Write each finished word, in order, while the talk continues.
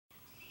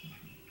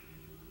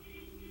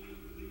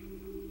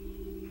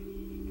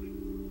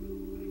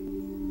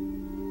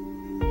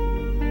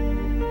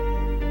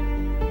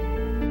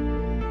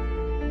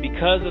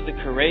Because of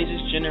the courageous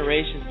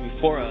generations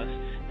before us,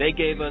 they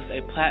gave us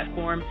a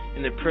platform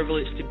and the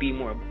privilege to be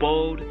more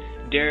bold,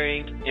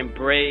 daring, and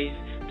brave,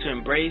 to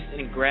embrace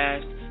and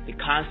grasp the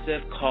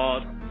concept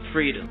called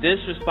freedom. This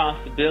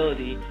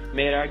responsibility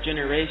made our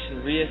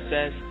generation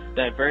reassess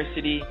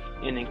diversity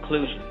and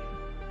inclusion.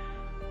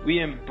 We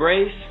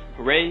embrace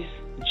race,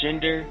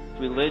 gender,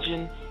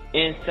 religion,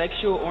 and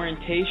sexual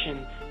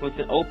orientation with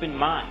an open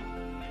mind.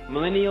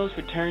 Millennials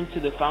return to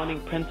the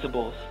founding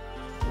principles.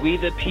 We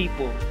the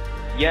people,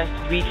 yes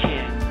we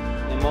can,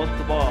 and most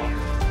of all,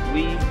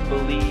 we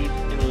believe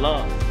in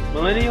love.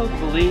 Millennials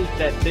believe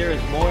that there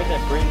is more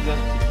that brings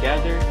us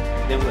together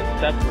than what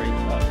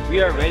separates us.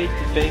 We are ready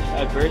to face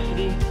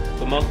adversity,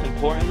 but most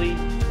importantly,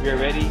 we are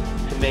ready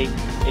to make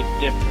a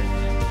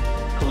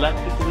difference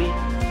collectively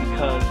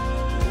because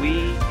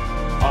we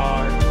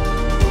are